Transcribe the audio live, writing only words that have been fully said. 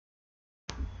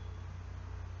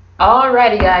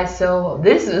Alrighty guys, so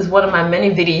this is one of my many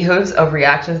videos of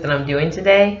reactions that I'm doing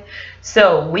today.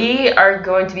 So we are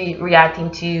going to be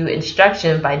reacting to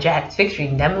Instruction by Jax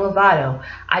featuring Demi Levato.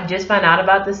 I just found out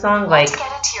about this song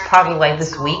probably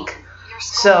this week.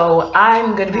 So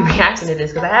I'm going to be reacting to this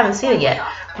because I haven't seen it yet.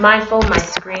 Mindful, my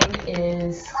screen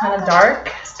is kind of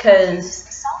dark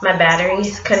because my battery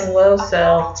is cutting low,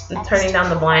 so I'm turning down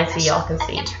the blinds so y'all can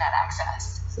see.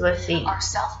 So let's see.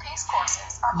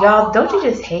 Y'all, don't you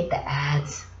just hate the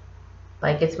ads?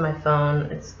 Like, it's my phone.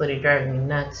 It's literally driving me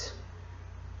nuts.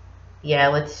 Yeah,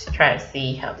 let's try to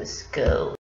see how this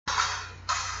goes.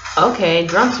 Okay,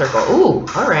 drum circle. Ooh,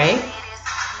 alright.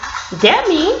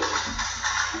 Demi!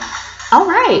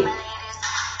 Alright.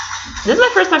 This is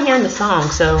my first time hearing the song,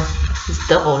 so it's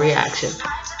double reaction.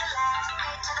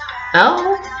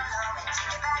 Oh.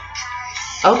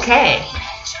 Okay.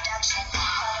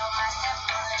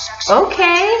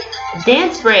 Okay.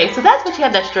 Dance break. So that's what you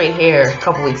had that straight hair a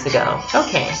couple weeks ago.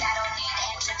 Okay.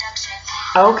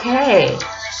 Okay.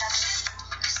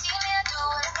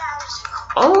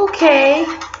 Okay.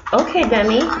 Okay,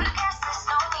 Demi.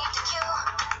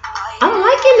 I'm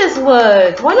liking this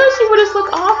look. Why don't you wear this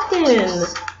look often?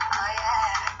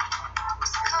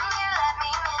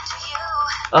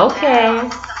 Okay.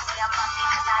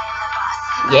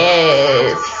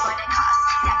 Yes.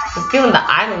 I'm feeling the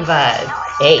island vibe.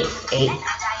 Hey, hey.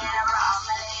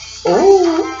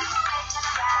 Ooh.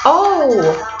 Oh.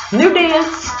 New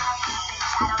dance.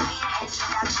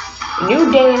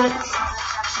 New dance.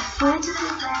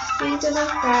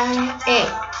 Hey.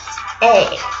 Hey.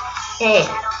 Hey.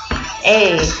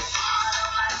 Hey.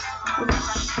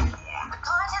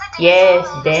 Yes,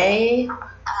 Day.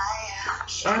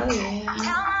 Oh,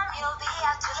 yeah.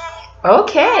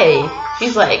 Okay.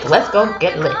 She's like, let's go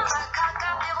get lit.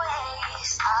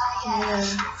 Yeah.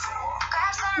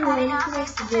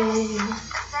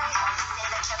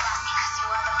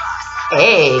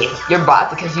 Hey, you're boss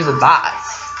because you're the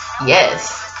boss.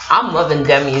 Yes. I'm loving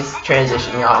Demi's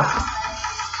transition, y'all.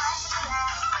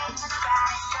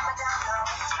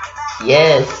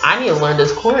 Yes, I need to learn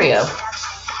this choreo.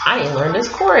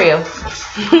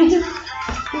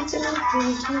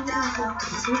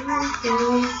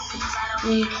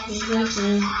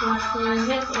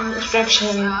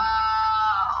 Instruction.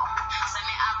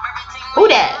 Who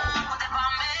that?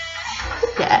 Who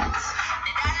that?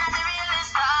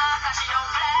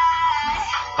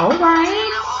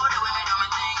 Alright.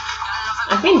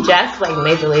 I think Jack's like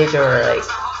Major Lazer or like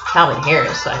Calvin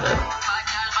Harris, kind of.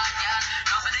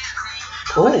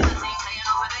 Ooh.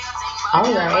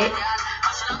 Alright.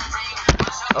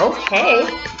 Okay.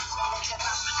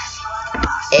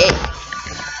 Hey.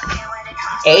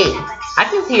 Hey. I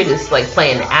can hear this like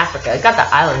playing in Africa. It got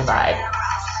the island vibe.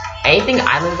 Anything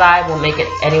island vibe will make it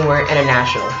anywhere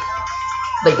international.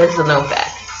 Like, this is a known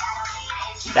fact.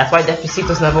 That's why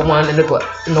Despacito's #1 in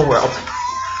the world.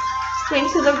 Swing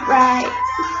to the right.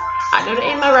 I know that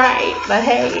ain't my right, but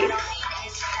hey.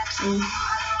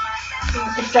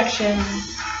 Instruction.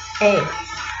 Hey.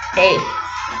 Hey.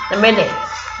 Let me dance.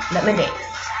 Let me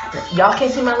dance. Y'all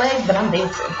can't see my legs, but I'm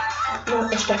dancing.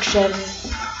 Instruction.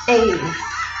 Hey.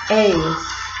 Hey.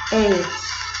 Hey.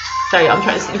 Sorry, I'm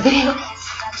trying to see the video.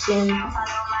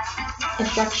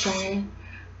 Instruction.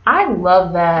 I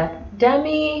love that.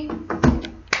 Demi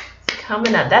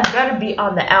coming up. That better be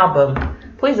on the album.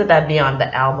 Please let that be on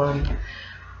the album.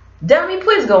 Demi,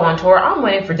 please go on tour. I'm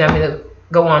waiting for Demi to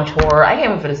go on tour. I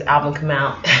can't wait for this album to come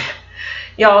out.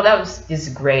 Y'all, that was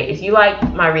just great. If you like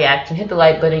my reaction, hit the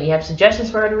like button. You have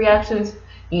suggestions for other reactions,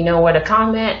 you know where to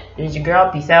comment. There's your girl.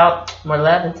 Peace out. More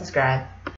love and subscribe.